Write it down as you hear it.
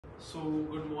So,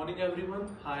 good morning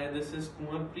everyone. Hi, this is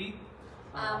Kumar Preet.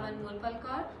 I'm Anmol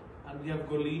Palkar. And we have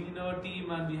Goleen in our team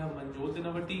and we have Manjot in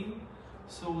our team.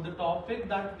 So, the topic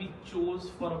that we chose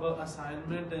for our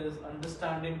assignment is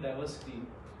understanding diversity.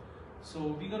 So,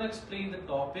 we're going to explain the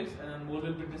topics and Anmol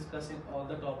will be discussing all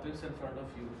the topics in front of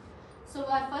you. So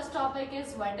our first topic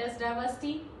is what is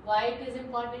diversity, why it is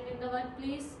important in the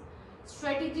workplace,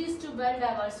 strategies to build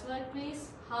diverse workplace,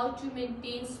 how to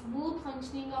maintain smooth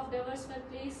functioning of diverse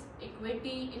workplace,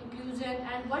 equity, inclusion,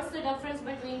 and what's the difference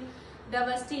between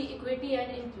diversity, equity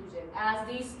and inclusion, as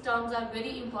these terms are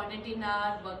very important in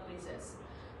our workplaces.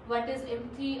 What is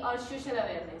empathy or social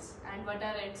awareness and what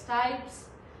are its types?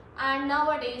 And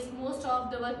nowadays, most of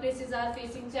the workplaces are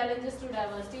facing challenges to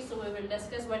diversity. So we will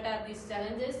discuss what are these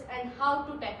challenges and how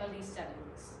to tackle these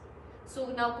challenges. So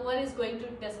now Kumar is going to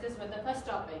discuss with the first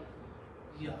topic.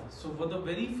 Yeah, so for the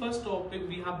very first topic,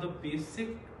 we have the basic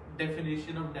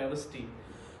definition of diversity.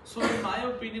 So, in my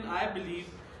opinion, I believe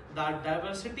that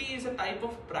diversity is a type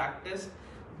of practice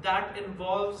that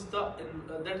involves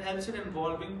that helps in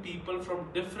involving people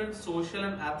from different social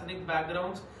and ethnic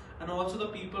backgrounds, and also the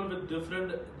people with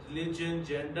different religion,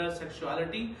 gender,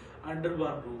 sexuality under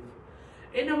one roof.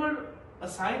 In our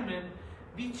assignment,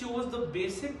 we chose the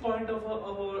basic point of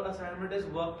our assignment is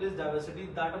workplace diversity.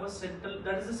 That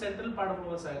is the central part of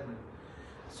our assignment.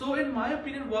 So, in my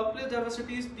opinion, workplace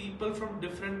diversity is people from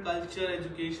different culture,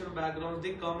 education backgrounds.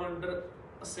 They come under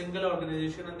a single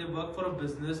organization and they work for a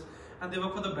business and they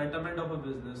work for the betterment of a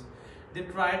business. They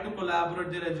try to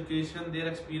collaborate their education, their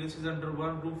experiences under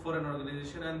one roof for an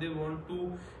organization, and they want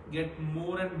to get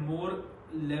more and more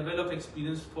level of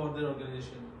experience for their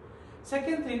organization.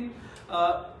 Second thing,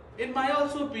 in my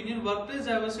also opinion, workplace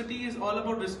diversity is all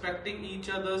about respecting each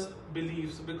other's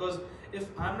beliefs, because if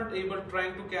I'm not able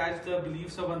trying to catch the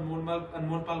beliefs of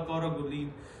Anmol Palkar or Gurleen,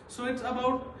 so it's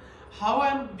about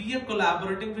how we are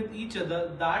collaborating with each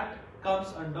other, that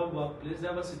comes under workplace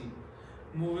diversity.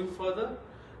 Moving further,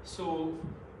 so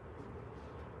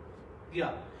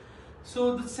yeah.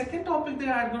 So the second topic that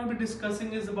I'm going to be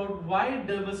discussing is about why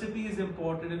diversity is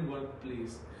important in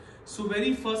workplace. So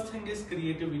very first thing is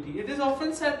creativity. It is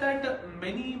often said that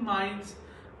many minds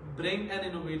bring an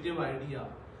innovative idea.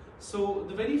 So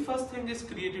the very first thing is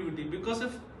creativity, because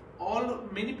if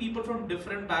many people from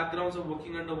different backgrounds are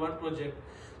working under one project,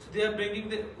 so they are bringing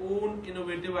their own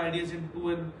innovative ideas into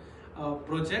an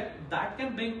project that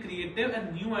can bring creative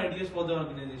and new ideas for the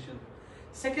organization.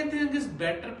 Second thing is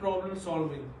better problem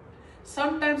solving.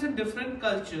 Sometimes in different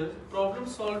cultures, problem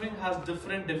solving has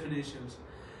different definitions.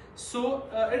 So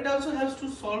it also helps to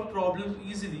solve problems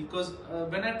easily, because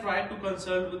when I try to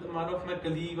consult with one of my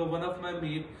colleague or one of my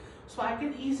mate, so I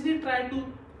can easily try to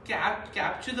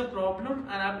capture the problem,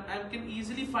 and I can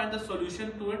easily find the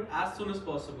solution to it as soon as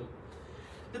possible.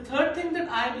 The third thing that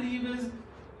I believe is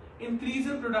increase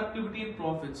in productivity and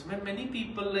profits. When many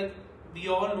people, like we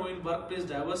all know in workplace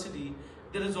diversity,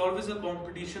 there is always a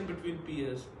competition between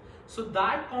peers. So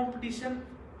that competition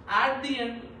at the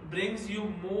end brings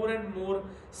you more and more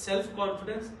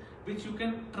self-confidence, which you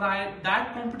can try.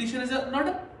 That competition is not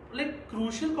a like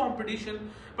crucial competition,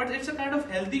 but it's a kind of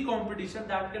healthy competition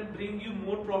that can bring you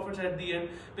more profits at the end,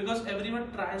 because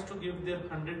everyone tries to give their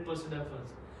 100%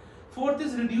 efforts. Fourth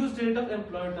is reduced rate of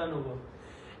employee turnover.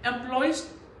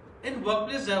 Employees in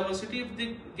workplace diversity, if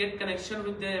they get connection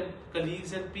with their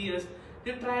colleagues and peers,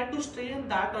 they try to stay in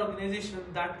that organization.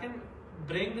 That can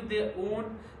bring their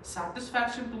own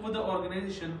satisfaction to the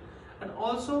organization, and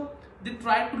also they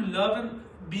try to love and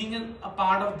being a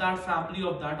part of that family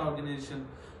of that organization.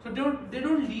 So they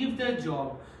don't leave their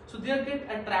job, so they get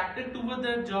attracted toward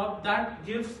their job. That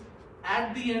gives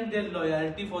at the end their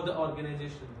loyalty for the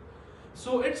organization.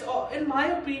 So it's in my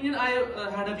opinion, I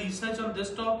had a research on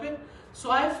this topic. So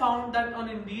I found that on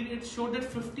Indeed it showed that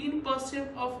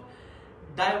 15% of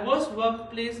diverse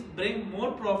workplace bring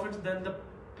more profits than the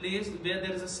place where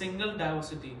there is a single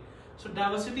diversity. So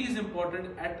diversity is important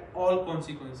at all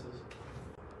consequences.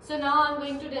 So now I'm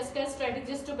going to discuss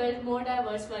strategies to build more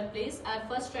diverse workplace. Our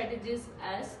first strategy is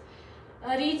as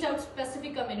reach out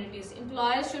specific communities.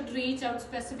 Employers should reach out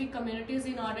specific communities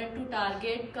in order to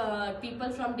target people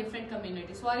from different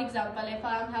communities. For example, if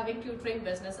I am having tutoring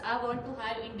business, I want to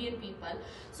hire Indian people,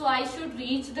 so I should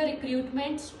reach the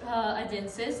recruitment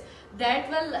agencies that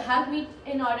will help me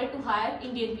in order to hire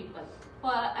Indian people.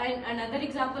 And another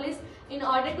example is, in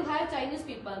order to hire Chinese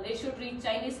people, they should reach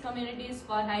Chinese communities.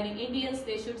 For hiring Indians,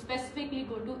 they should specifically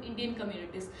go to Indian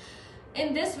communities.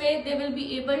 In this way, they will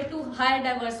be able to hire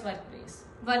diverse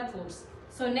workforce.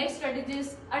 So next strategy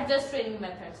is adjust training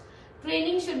methods.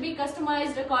 Training should be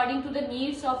customized according to the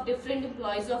needs of different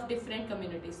employees of different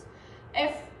communities.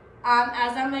 If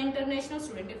As I'm an international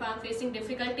student, if I'm facing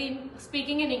difficulty in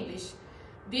speaking in English,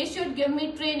 they should give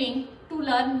me training to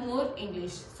learn more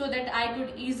English so that I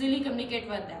could easily communicate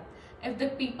with them. If the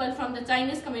people from the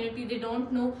Chinese community, they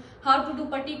don't know how to do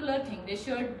particular thing, they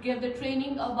should give the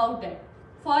training about that.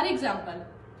 For example,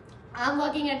 I'm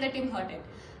working at the Tim Hortons.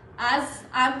 As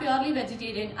I'm purely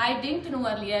vegetarian, I didn't know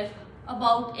earlier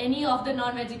about any of the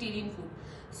non-vegetarian food.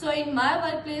 So in my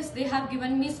workplace, they have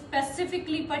given me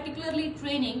particularly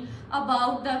training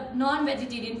about the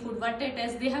non-vegetarian food, what it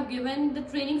is. They have given the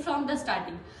training from the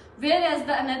starting. Whereas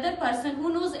the another person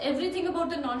who knows everything about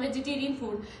the non-vegetarian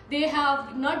food, they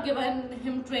have not given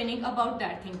him training about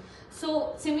that thing.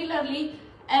 So similarly,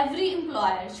 every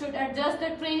employer should adjust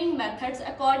the training methods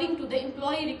according to the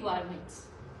employee requirements.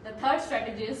 The third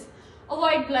strategy is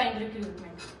avoid blind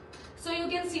recruitment. So you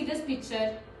can see this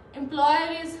picture.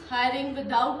 Employer is hiring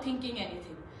without thinking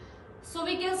anything. So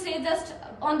we can say just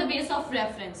on the basis of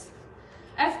reference.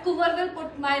 If Coover will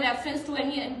put my reference to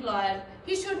any employer,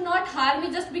 he should not hire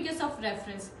me just because of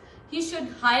reference. He should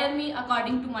hire me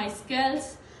according to my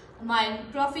skills, my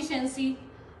proficiency.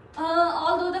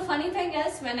 Although the funny thing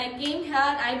is, when I came here,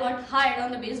 I got hired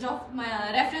on the basis of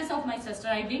my reference of my sister.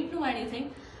 I didn't know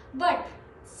anything, but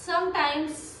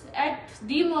sometimes it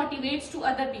demotivates to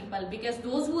other people because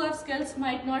those who have skills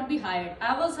might not be hired.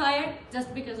 I was hired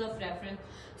just because of reference.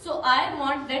 So I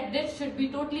want that this should be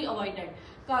totally avoided.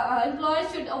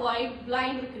 Employers should avoid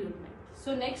blind recruitment.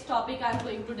 So next topic I'm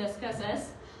going to discuss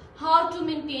is how to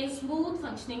maintain smooth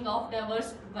functioning of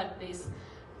diverse workplace.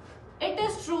 It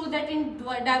is true that in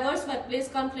diverse workplace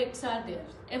conflicts are there.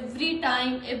 Every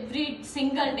time, every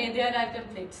single day there are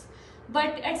conflicts.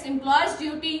 But it's employer's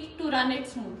duty to run it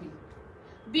smoothly.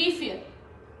 Be fair.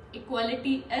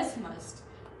 Equality is must.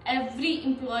 Every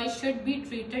employee should be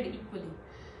treated equally.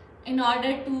 In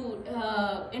order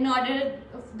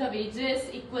the wages,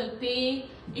 equal pay,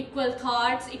 equal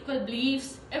thoughts, equal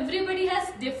beliefs. Everybody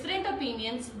has different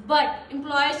opinions, but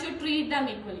employers should treat them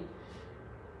equally.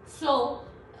 So,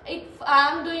 if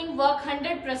I am doing work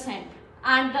 100%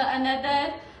 and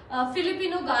another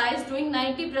Filipino guy is doing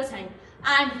 90%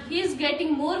 and he is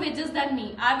getting more wages than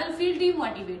me, I will feel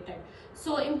demotivated.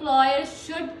 So employers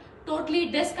should totally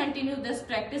discontinue this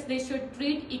practice. They should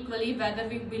treat equally whether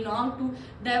we belong to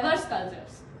diverse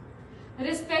cultures.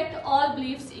 Respect all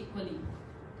beliefs equally.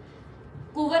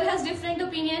 Coover has different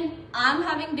opinion, I am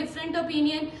having different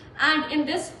opinion, and in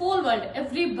this whole world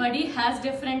everybody has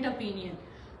different opinion.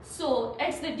 So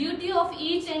it's the duty of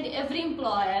each and every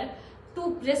employer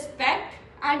to respect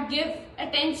and give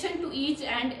attention to each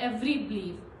and every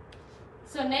belief.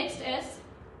 So next is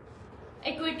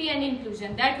equity and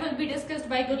inclusion. That will be discussed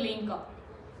by Gurleen Kaur.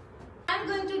 I'm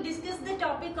going to discuss the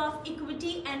topic of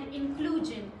equity and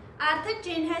inclusion. Arthur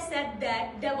Chen has said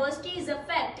that diversity is a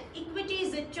fact, equity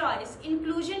is a choice,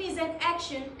 inclusion is an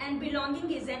action, and belonging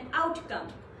is an outcome.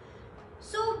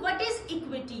 So what is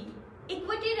equity?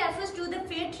 Equity refers to the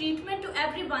fair treatment to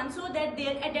everyone so that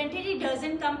their identity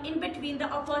doesn't come in between the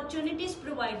opportunities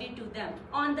provided to them.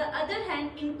 On the other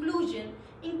hand, inclusion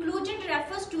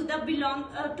refers to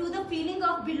the feeling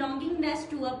of belongingness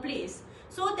to a place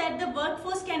so that the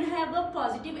workforce can have a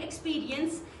positive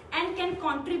experience and can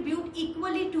contribute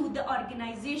equally to the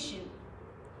organization.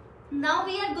 Now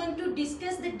we are going to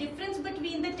discuss the difference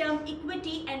between the term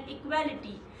equity and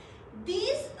equality.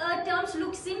 These terms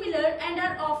look similar and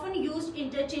are often used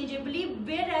interchangeably,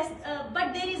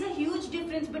 but there is a huge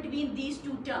difference between these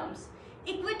two terms.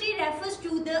 Equity refers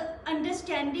to the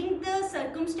understanding the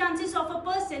circumstances of a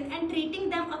person and treating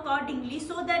them accordingly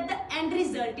so that the end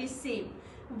result is same,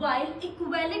 while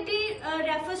equality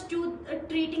refers to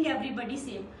treating everybody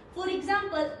same. For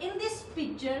example, in this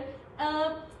picture,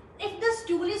 if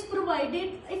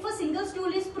a single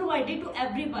stool is provided to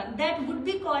everyone, that would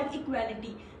be called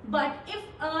equality. But if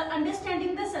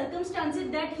understanding the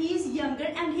circumstances that he is younger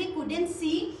and he couldn't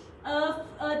see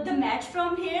the match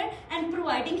from here and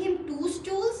providing him 2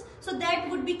 stools, so that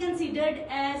would be considered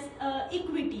as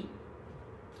equity.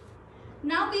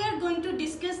 Now we are going to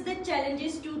discuss the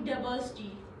challenges to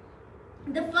diversity.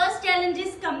 The first challenge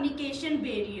is communication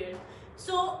barrier.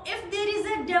 So if there is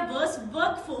a diverse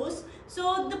workforce,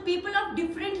 so the people of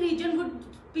different region would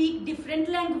speak different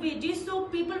languages, so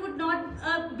people would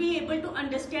not be able to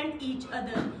understand each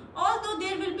other. Although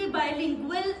there will be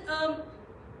bilingual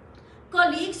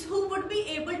colleagues who would be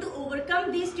able to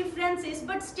overcome these differences,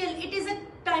 but still it is a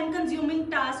time-consuming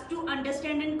task to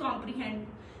understand and comprehend.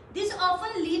 This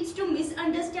often leads to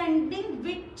misunderstanding,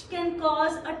 which can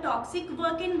cause a toxic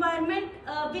work environment,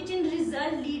 which in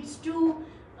result leads to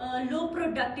low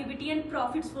productivity and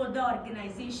profits for the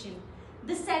organization.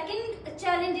 The second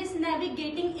challenge is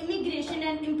navigating immigration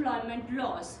and employment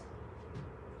laws.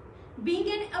 Being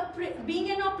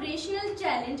an operational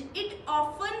challenge, it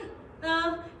often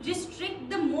restrict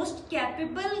the most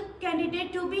capable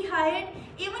candidate to be hired.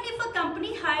 Even if a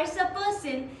company hires a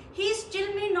person, he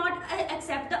still may not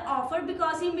accept the offer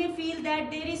because he may feel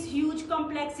that there is huge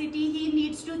complexity, he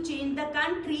needs to change the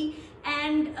country,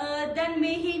 and then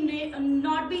may he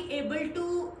not be able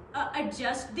to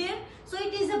adjust there. So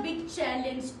it is a big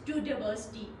challenge to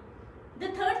diversity. The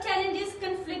third challenge is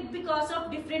conflict because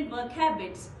of different work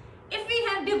habits. If we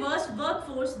have diverse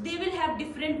workforce, they will have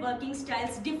different working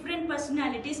styles, different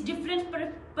personalities, different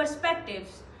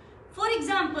perspectives. For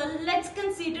example, let's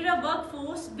consider a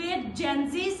workforce where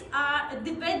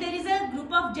where there is a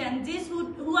group of Gen Zs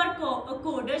who are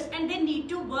coders, and they need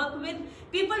to work with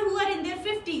people who are in their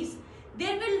 50s.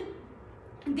 There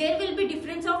will be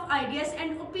difference of ideas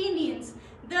and opinions.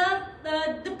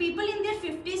 The people in their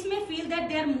 50s may feel that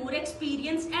they are more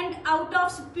experienced, and out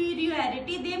of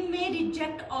superiority they may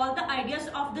reject all the ideas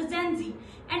of the Gen Z.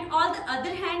 And on the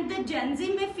other hand, the Gen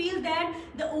Z may feel that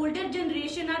the older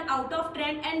generation are out of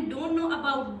trend and don't know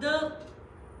about the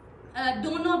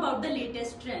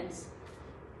latest trends.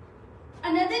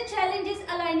 Another challenge is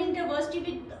aligning diversity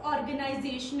with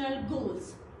organizational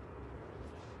goals.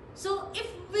 So if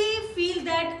we feel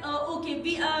that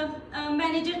a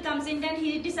manager comes in and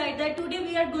he decides that today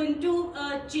we are going to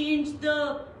change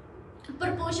the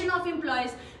proportion of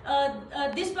employees,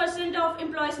 this percent of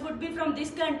employees would be from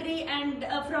this country and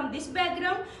from this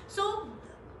background, so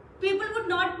people would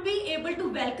not be able to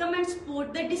welcome and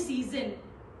support the decision.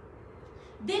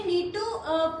 They need to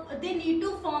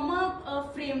form a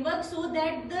framework so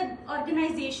that the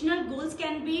organizational goals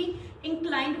can be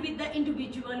inclined with the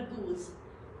individual goals.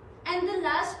 And the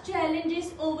last challenge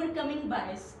is overcoming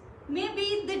bias.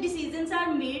 Maybe the decisions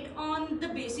are made on the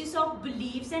basis of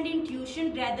beliefs and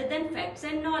intuition rather than facts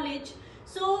and knowledge.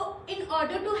 So in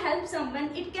order to help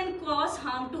someone, it can cause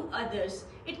harm to others.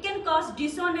 It can cause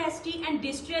dishonesty and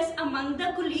distress among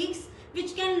the colleagues,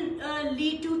 which can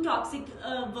lead to toxic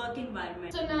work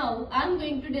environment. So now I'm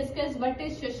going to discuss what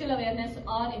is social awareness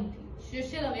or empathy.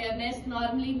 Social awareness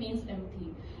normally means empathy.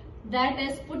 That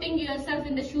is putting yourself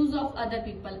in the shoes of other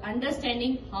people,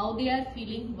 understanding how they are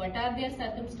feeling, what are their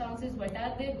circumstances, what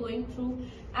are they going through,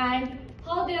 and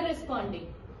how they are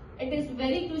responding. It is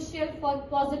very crucial for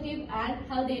positive and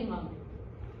healthy environment.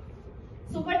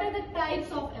 So what are the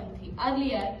types of empathy?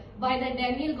 Earlier, by the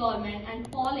Daniel Goleman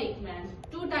and Paul Ekman,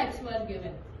 two types were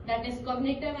given. That is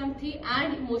cognitive empathy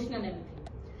and emotional empathy.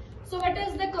 So what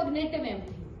is the cognitive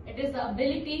empathy? It is the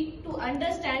ability to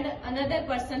understand another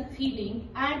person's feeling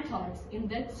and thoughts. In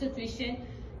that situation,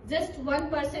 just one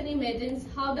person imagines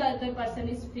how the other person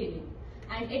is feeling,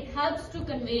 and it helps to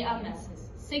convey a message.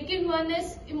 Second one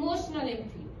is emotional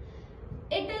empathy.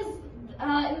 It is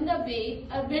in the way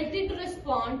ability to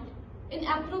respond in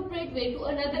appropriate way to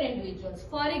another individuals.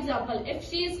 For example, if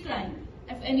she is crying,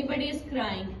 if anybody is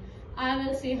crying, I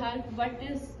will say her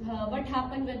what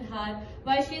happened with her,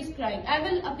 why she is crying. I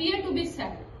will appear to be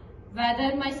sad.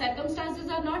 Whether my circumstances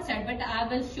are not sad, but I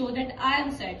will show that I am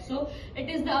sad. So it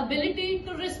is the ability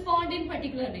to respond in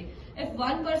particular way. If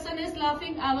one person is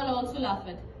laughing, I will also laugh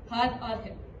with her or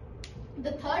him.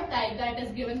 The third type that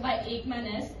is given by Ekman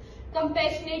is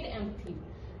compassionate empathy.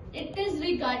 It is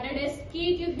regarded as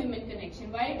key to human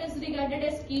connection. Why it is regarded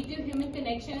as key to human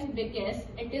connection? Because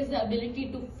it is the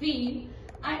ability to feel,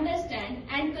 understand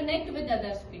and connect with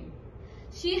others' pain.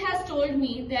 She has told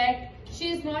me that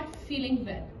she is not feeling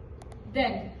well.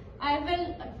 Then I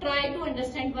will try to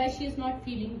understand why she is not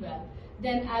feeling well.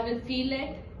 Then I will feel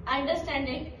it, understand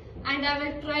it, and I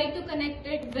will try to connect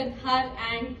it with her,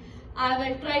 and I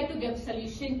will try to give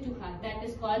solution to her. That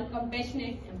is called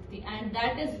compassionate empathy, and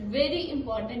that is very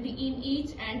important in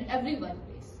each and every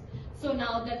workplace. So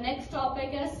now the next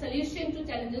topic is solution to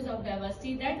challenges of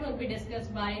diversity. That will be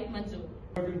discussed by Manzoor.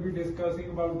 We will be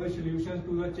discussing about the solutions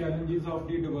to the challenges of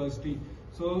the diversity.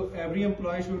 So every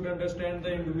employee should understand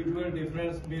the individual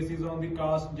difference basis on the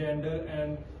caste, gender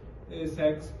and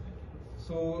sex.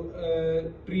 So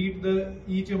treat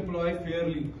each employee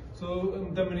fairly. So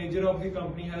the manager of the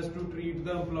company has to treat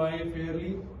the employee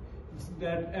fairly,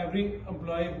 that every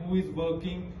employee who is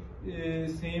working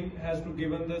same has to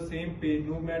given the same pay,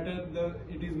 no matter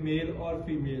it is male or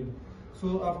female.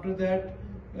 So after that,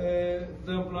 the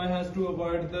employee has to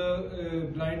avoid the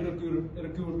blind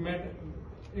recruitment.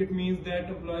 It means that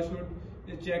employee should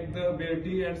check the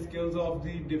ability and skills of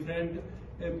the different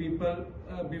people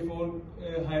before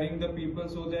hiring the people,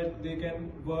 so that they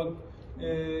can work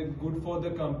good for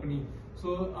the company.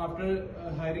 So after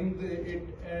hiring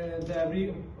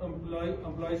every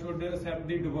employee should accept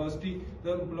the diversity.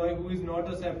 The employee who is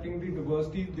not accepting the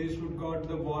diversity, they should got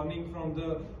the warning from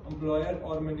the employer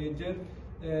or manager.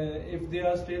 If they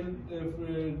are still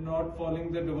not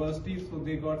following the diversity, so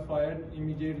they got fired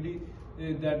immediately.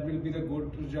 That will be the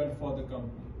good result for the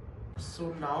company.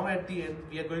 So now at the end,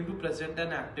 we are going to present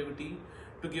an activity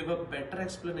to give a better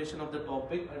explanation of the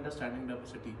topic, understanding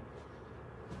diversity.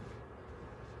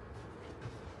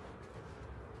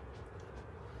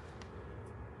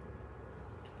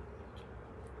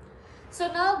 So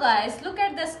now guys, look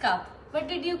at this cup. What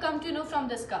did you come to know from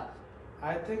this cup?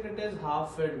 I think it is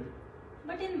half filled.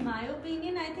 But in my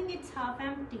opinion, I think it's half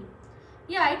empty.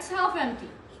 Yeah, it's half empty.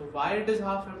 So why it is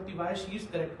half empty? Why she is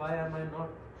correct? Why am I not?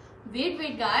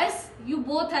 Wait guys, you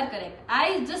both are correct.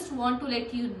 I just want to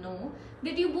let you know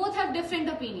that you both have different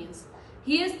opinions.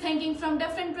 He is thinking from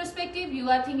different perspective, you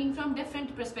are thinking from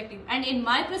different perspective. And in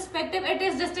my perspective, it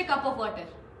is just a cup of water.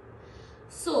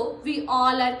 So, we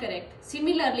all are correct.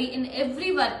 Similarly, in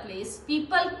every workplace,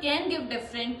 people can give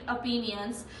different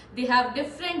opinions. They have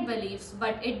different beliefs,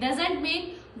 but it doesn't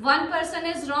mean one person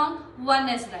is wrong, one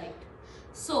is right.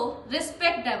 So,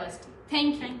 respect diversity.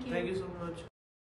 Thank you. Thank you. Thank you so much.